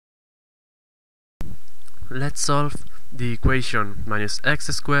let's solve the equation minus x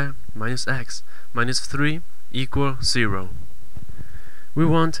squared minus x minus 3 equal 0. We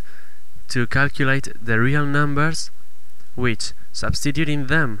want to calculate the real numbers, which, substituting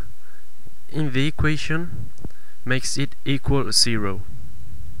them in the equation, makes it equal 0.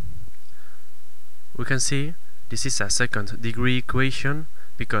 We can see this is a second degree equation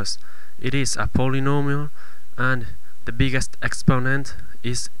because it is a polynomial and the biggest exponent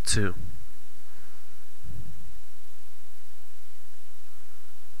is 2.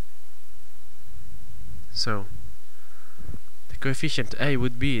 So the coefficient a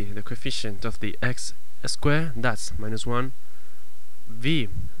would be the coefficient of the x squared, that's minus 1. V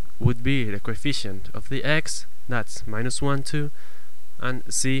would be the coefficient of the x, that's minus 1 too. And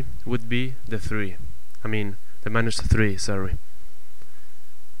c would be the 3. The minus 3, sorry.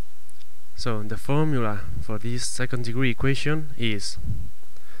 So the formula for this second degree equation is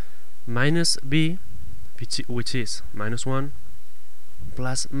minus b, which is minus 1,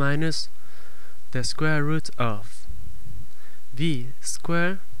 plus minus the square root of v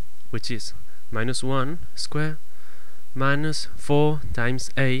squared, which is minus 1 squared, minus 4 times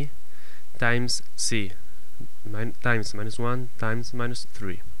a times c, times minus 1 times minus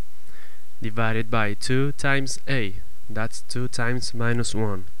 3, divided by 2 times a, that's 2 times minus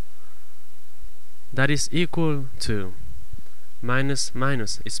 1. That is equal to minus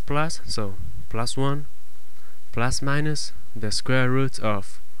minus is plus, so plus 1, plus minus the square root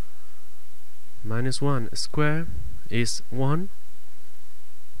of minus 1 squared is 1,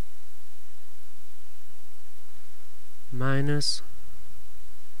 minus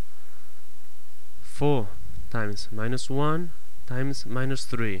 4 times minus 1 times minus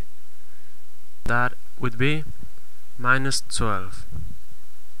 3. That would be minus 12,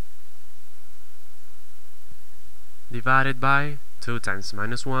 divided by 2 times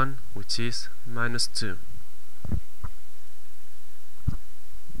minus 1, which is minus 2.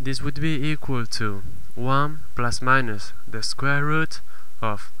 This would be equal to 1 plus minus the square root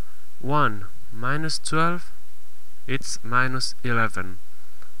of 1 minus 12, it's minus 11,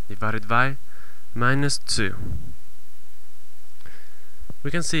 divided by minus 2.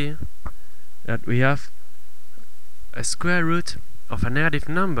 We can see that we have a square root of a negative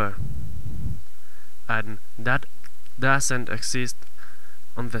number, and that doesn't exist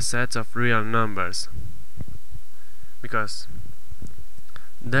on the set of real numbers, because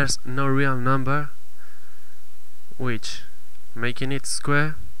there's no real number which, making it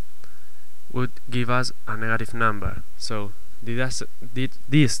square, would give us a negative number. So this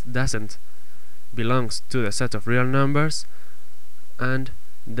doesn't belongs to the set of real numbers, and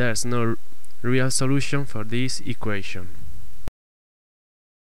there's no real solution for this equation.